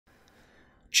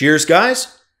Cheers,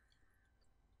 guys.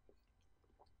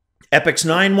 Epix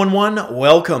 911,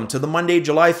 welcome to the Monday,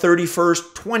 July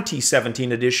 31st,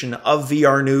 2017 edition of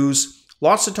VR News.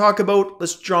 Lots to talk about.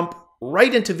 Let's jump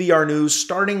right into VR News,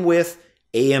 starting with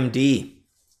AMD.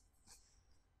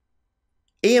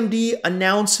 AMD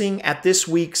announcing at this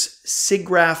week's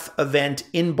SIGGRAPH event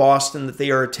in Boston that they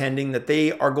are attending that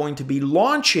they are going to be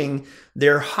launching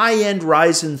their high-end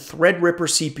Ryzen Threadripper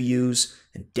CPUs,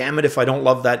 and damn it if I don't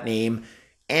love that name,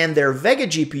 and their Vega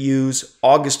GPUs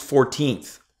August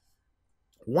 14th.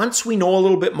 Once we know a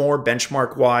little bit more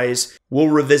benchmark-wise, we'll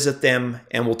revisit them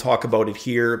and we'll talk about it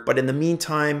here. But in the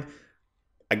meantime,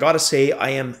 I gotta say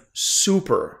I am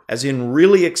super, as in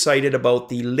really excited about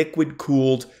the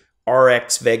liquid-cooled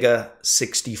RX Vega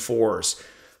 64s.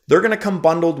 They're gonna come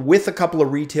bundled with a couple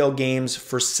of retail games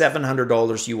for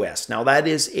 $700 US. Now that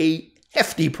is a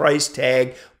hefty price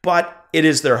tag, but it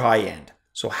is their high end.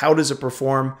 So how does it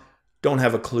perform? Don't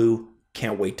have a clue.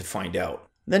 Can't wait to find out.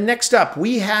 Then next up,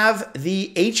 we have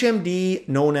the HMD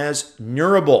known as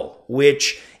Neurable,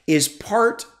 which is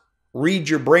part read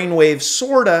your brainwaves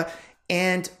sorta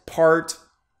and part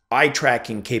eye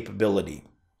tracking capability.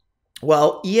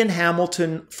 Well, Ian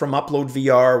Hamilton from Upload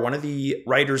VR, one of the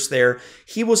writers there,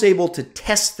 he was able to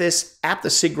test this at the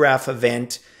SIGGRAPH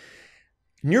event.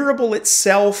 Neurable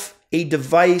itself, a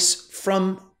device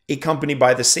from a company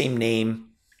by the same name.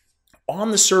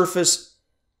 On the surface,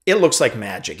 it looks like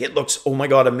magic. It looks, oh my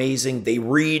God, amazing. They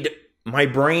read my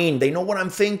brain. They know what I'm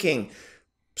thinking.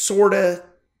 Sorta,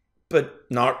 but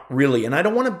not really. And I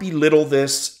don't want to belittle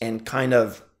this and kind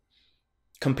of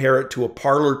compare it to a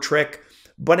parlor trick,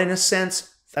 but in a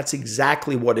sense, that's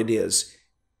exactly what it is.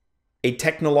 A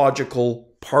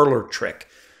technological parlor trick.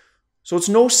 So it's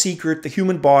no secret the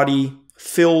human body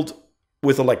filled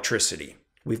with electricity.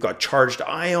 We've got charged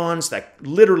ions that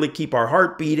literally keep our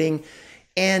heart beating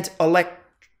and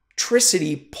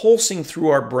electricity pulsing through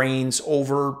our brains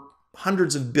over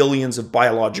hundreds of billions of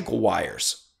biological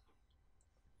wires.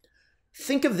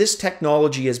 Think of this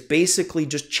technology as basically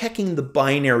just checking the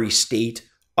binary state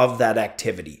of that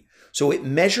activity. So it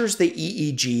measures the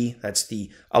EEG, that's the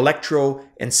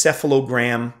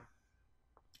electroencephalogram,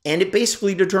 and it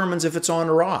basically determines if it's on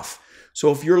or off. So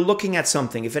if you're looking at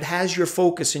something, if it has your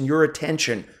focus and your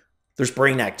attention, there's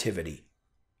brain activity,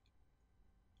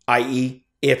 i.e.,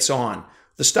 it's on.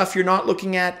 The stuff you're not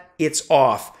looking at, it's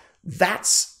off.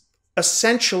 That's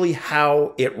essentially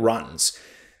how it runs.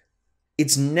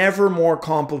 It's never more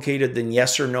complicated than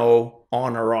yes or no,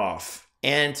 on or off.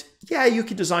 And yeah, you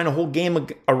could design a whole game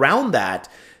around that,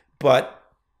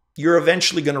 but you're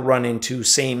eventually going to run into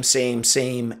same,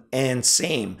 and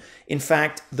same. In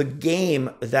fact, the game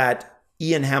that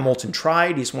Ian Hamilton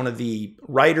tried, he's one of the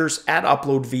writers at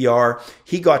Upload VR,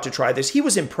 he got to try this. He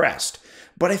was impressed.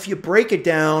 But if you break it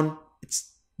down,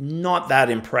 it's not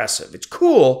that impressive. It's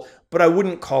cool, but I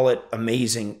wouldn't call it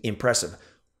amazing, impressive.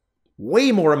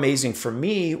 Way more amazing for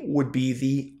me would be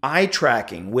the eye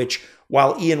tracking, which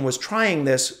while Ian was trying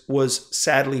this was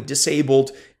sadly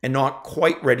disabled and not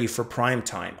quite ready for prime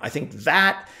time. I think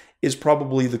that is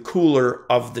probably the cooler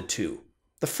of the two.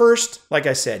 The first, like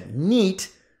I said,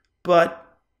 neat,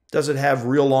 but does it have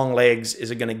real long legs? Is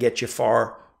it going to get you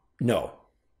far? No.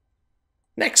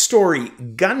 Next story,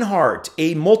 GUnheart,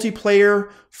 a multiplayer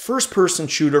first-person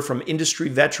shooter from industry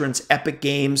veterans Epic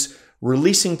Games,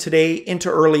 releasing today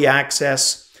into early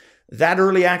access. That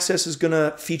early access is going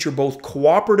to feature both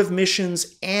cooperative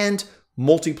missions and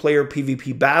multiplayer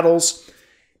PvP battles.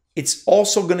 It's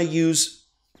also going to use,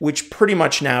 which pretty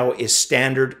much now is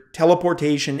standard,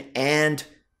 teleportation and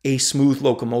a smooth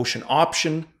locomotion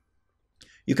option.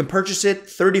 You can purchase it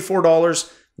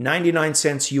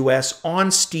 $34.99 US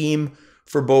on Steam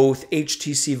for both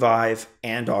HTC Vive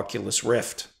and Oculus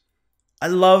Rift. I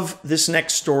love this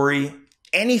next story.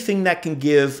 Anything that can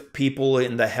give people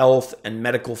in the health and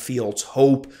medical fields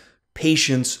hope,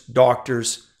 patients,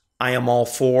 doctors, I am all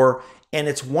for. And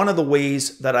it's one of the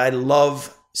ways that I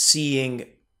love seeing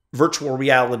virtual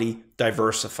reality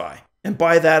diversify. And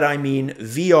by that I mean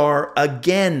VR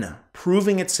again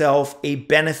proving itself a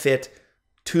benefit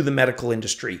to the medical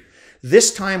industry.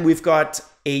 This time we've got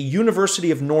a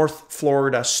University of North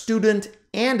Florida student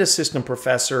and assistant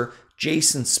professor,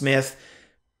 Jason Smith,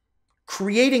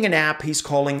 creating an app he's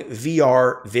calling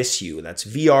VRvisu. That's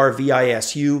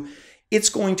VRvisu. It's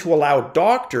going to allow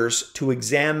doctors to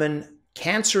examine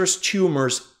cancerous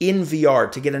tumors in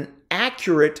VR to get an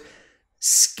accurate,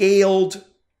 scaled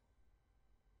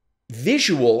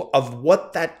visual of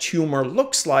what that tumor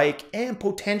looks like and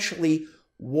potentially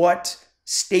what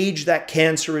stage that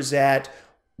cancer is at,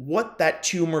 what that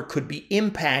tumor could be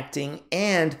impacting,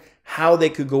 and how they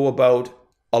could go about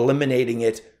eliminating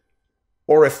it,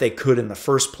 or if they could in the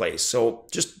first place. So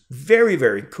just very,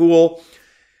 very cool.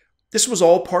 This was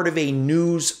all part of a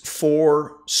News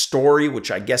 4 story, which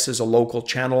I guess is a local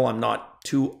channel. I'm not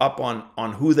too up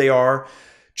on who they are,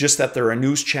 just that they're a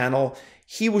news channel.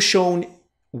 He was shown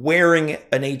wearing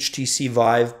an HTC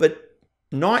Vive, but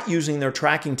not using their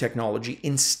tracking technology.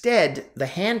 Instead, the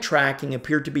hand tracking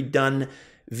appeared to be done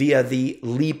via the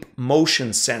Leap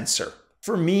motion sensor.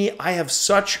 For me, I have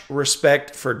such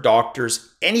respect for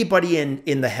doctors, anybody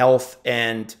in the health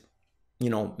and,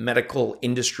 medical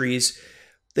industries.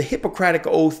 The Hippocratic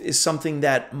Oath is something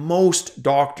that most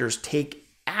doctors take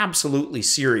absolutely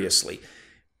seriously.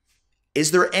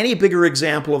 Is there any bigger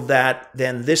example of that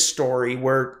than this story,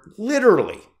 where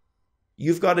literally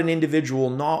you've got an individual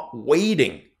not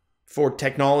waiting for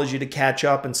technology to catch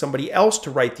up and somebody else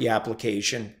to write the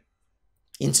application.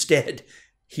 Instead,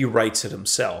 he writes it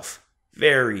himself.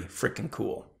 Very freaking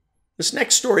cool. This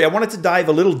next story, I wanted to dive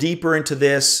a little deeper into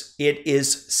this. It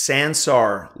is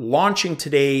Sansar launching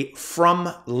today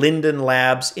from Linden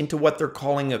Labs into what they're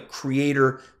calling a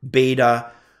creator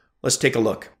beta. Let's take a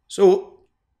look. So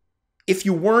if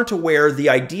you weren't aware, the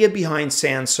idea behind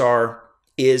Sansar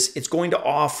is it's going to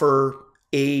offer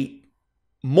a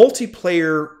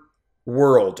multiplayer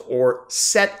world or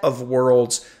set of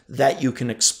worlds that you can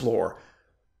explore.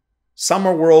 Some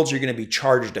are worlds you're going to be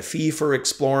charged a fee for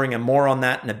exploring, and more on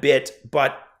that in a bit.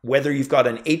 But whether you've got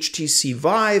an HTC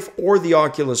Vive or the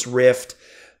Oculus Rift,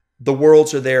 the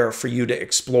worlds are there for you to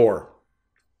explore.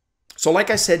 So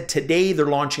like I said, today they're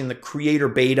launching the creator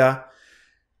beta,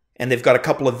 and they've got a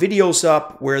couple of videos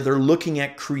up where they're looking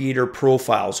at creator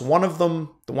profiles. One of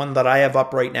them, the one that I have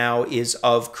up right now, is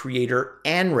of creator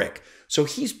Anric. So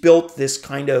he's built this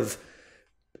kind of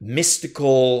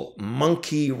mystical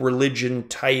monkey religion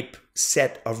type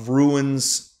set of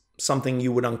ruins, something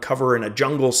you would uncover in a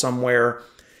jungle somewhere.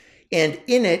 And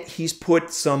in it, he's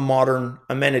put some modern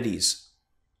amenities,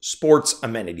 sports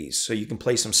amenities. So you can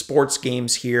play some sports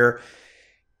games here.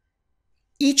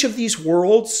 Each of these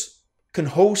worlds can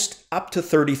host up to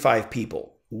 35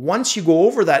 people. Once you go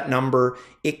over that number,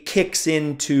 it kicks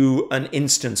into an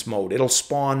instance mode. It'll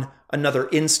spawn another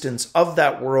instance of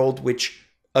that world, which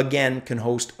again can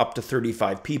host up to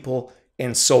 35 people,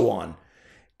 and so on.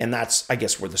 And that's, I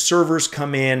guess, where the servers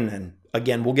come in. And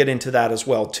again, we'll get into that as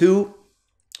well too.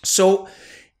 So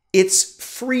it's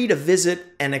free to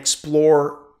visit and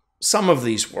explore some of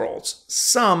these worlds.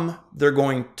 Some they're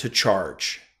going to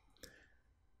charge.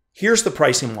 Here's the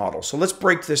pricing model. So let's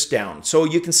break this down. So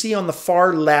you can see on the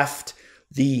far left,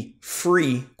 the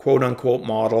free quote unquote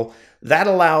model that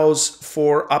allows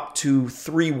for up to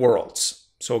 3 worlds.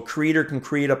 So a creator can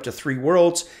create up to 3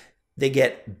 worlds. They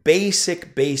get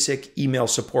basic email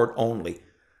support only.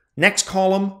 Next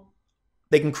column,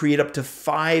 they can create up to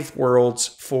 5 worlds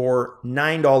for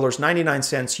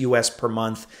 $9.99 US per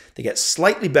month. They get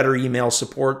slightly better email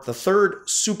support. The third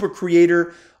super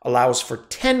creator allows for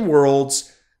 10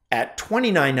 worlds at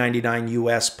 $29.99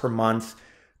 US per month,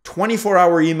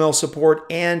 24-hour email support,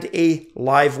 and a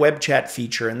live web chat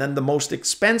feature. And then the most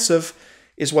expensive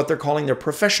is what they're calling their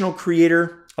professional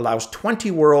creator. Allows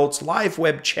 20 worlds, live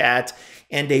web chat,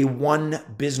 and a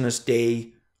 1 business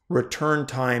day return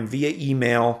time via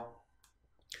email.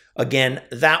 Again,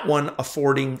 that one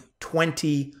affording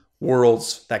 20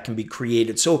 worlds that can be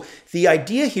created. So the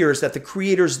idea here is that the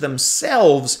creators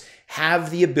themselves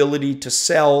have the ability to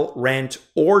sell, rent,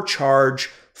 or charge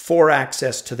for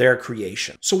access to their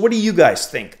creation. So what do you guys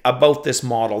think about this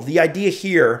model? The idea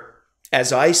here,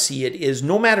 as I see it, is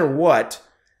no matter what,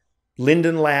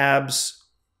 Linden Labs,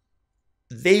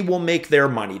 they will make their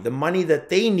money, the money that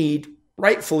they need,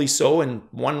 rightfully so, in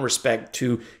one respect,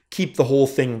 to keep the whole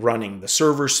thing running, the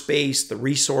server space, the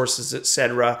resources,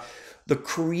 etc. The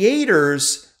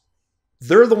creators,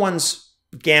 they're the ones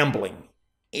gambling.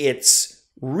 It's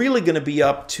really going to be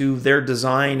up to their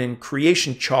design and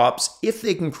creation chops if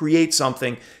they can create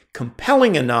something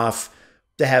compelling enough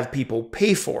to have people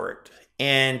pay for it.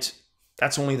 And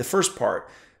that's only the first part.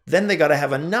 Then they got to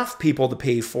have enough people to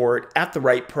pay for it at the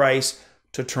right price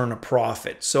to turn a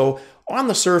profit. So on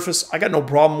the surface, I got no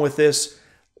problem with this.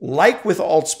 Like with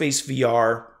AltSpace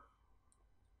VR,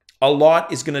 a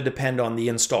lot is going to depend on the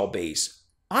install base.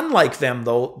 Unlike them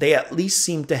though, they at least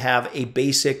seem to have a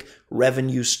basic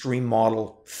revenue stream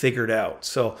model figured out.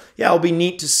 So yeah, it'll be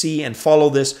neat to see and follow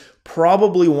this.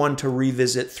 Probably one to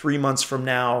revisit 3 months from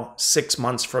now, 6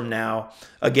 months from now.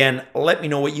 Again, let me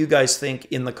know what you guys think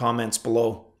in the comments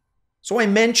below. So I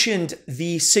mentioned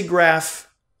the SIGGRAPH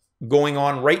going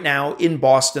on right now in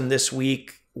Boston this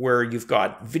week, where you've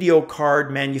got video card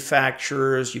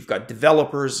manufacturers, you've got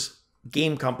developers,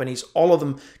 game companies, all of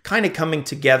them kind of coming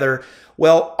together.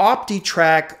 Well,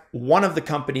 Optitrack, one of the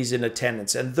companies in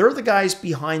attendance, and they're the guys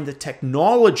behind the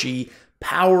technology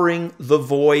powering the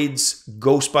Void's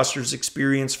Ghostbusters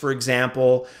experience, for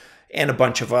example, and a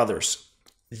bunch of others.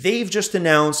 They've just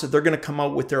announced that they're going to come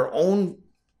out with their own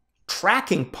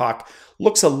tracking puck.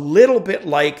 Looks a little bit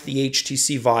like the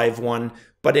HTC Vive one,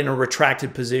 but in a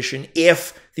retracted position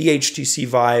if the HTC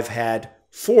Vive had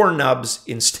 4 nubs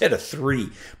instead of 3.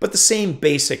 But the same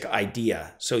basic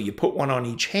idea. So you put one on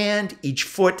each hand, each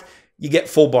foot, you get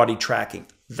full body tracking.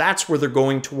 That's where they're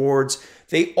going towards.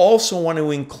 They also want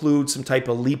to include some type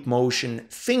of leap motion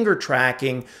finger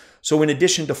tracking. So in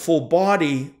addition to full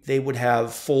body, they would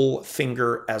have full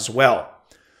finger as well.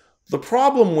 The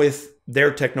problem with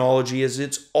their technology is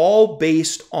it's all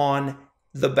based on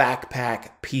the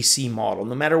backpack PC model.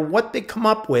 No matter what they come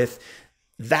up with,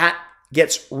 that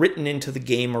gets written into the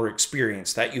gamer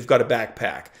experience, that you've got a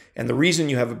backpack. And the reason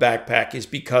you have a backpack is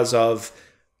because of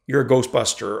you're a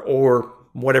Ghostbuster or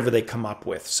whatever they come up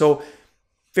with. So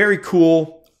very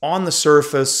cool on the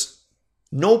surface.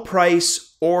 No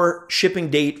price or shipping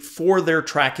date for their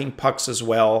tracking pucks as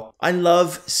well. I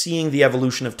love seeing the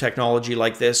evolution of technology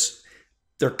like this.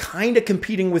 They're kind of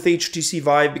competing with HTC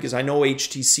Vive because I know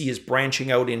HTC is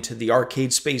branching out into the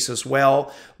arcade space as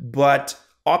well, but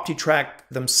Optitrack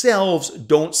themselves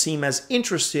don't seem as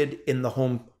interested in the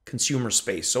home consumer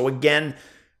space. So again,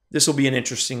 this will be an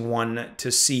interesting one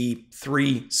to see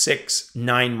 3, 6,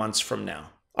 9 months from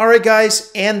now. All right,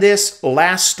 guys, and this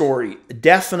last story,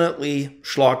 definitely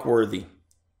schlock-worthy,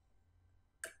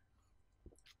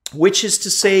 which is to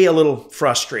say a little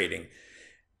frustrating.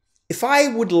 If I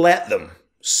would let them,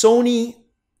 Sony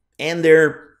and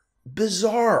their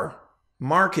bizarre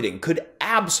marketing could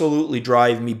absolutely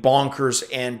drive me bonkers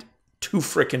and to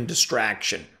frickin'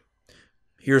 distraction.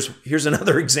 Here's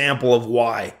another example of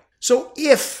why. So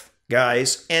if,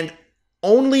 guys, and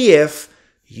only if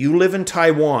you live in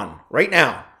Taiwan right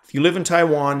now, if you live in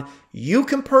Taiwan, you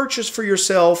can purchase for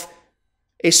yourself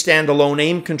a standalone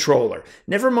aim controller.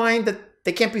 Never mind that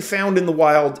they can't be found in the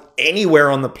wild anywhere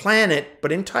on the planet,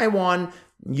 but in Taiwan,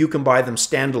 you can buy them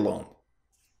standalone.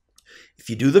 If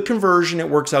you do the conversion,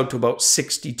 it works out to about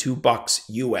 $62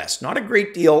 US. Not a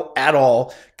great deal at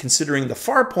all, considering the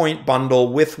Farpoint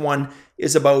bundle with one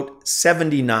is about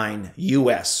 $79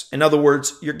 US. In other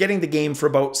words, you're getting the game for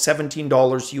about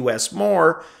 $17 US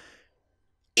more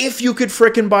if you could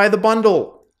frickin' buy the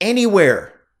bundle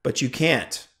anywhere, but you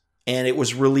can't. And it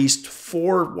was released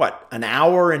for, what, an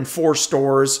hour in 4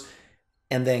 stores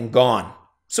and then gone.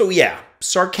 So yeah,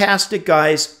 sarcastic,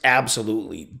 guys,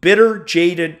 absolutely. Bitter,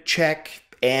 jaded, check,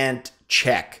 and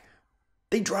check.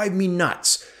 They drive me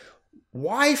nuts.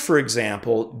 Why, for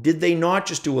example, did they not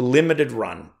just do a limited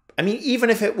run? I mean, even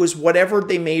if it was whatever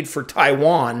they made for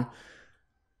Taiwan,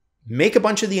 make a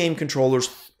bunch of the aim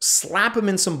controllers, slap them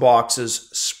in some boxes,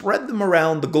 spread them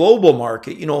around the global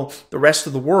market, you know, the rest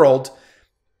of the world,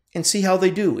 and see how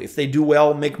they do. If they do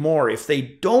well, make more. If they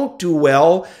don't do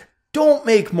well, don't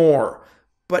make more.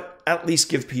 But at least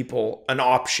give people an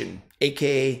option,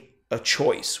 aka a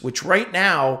choice, which right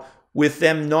now, with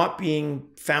them not being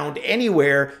found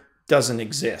anywhere, doesn't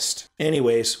exist.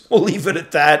 Anyways, we'll leave it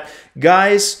at that.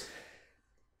 Guys,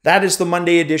 that is the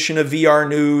Monday edition of VR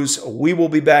News. We will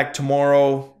be back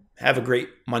tomorrow. Have a great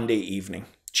Monday evening.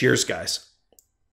 Cheers, guys.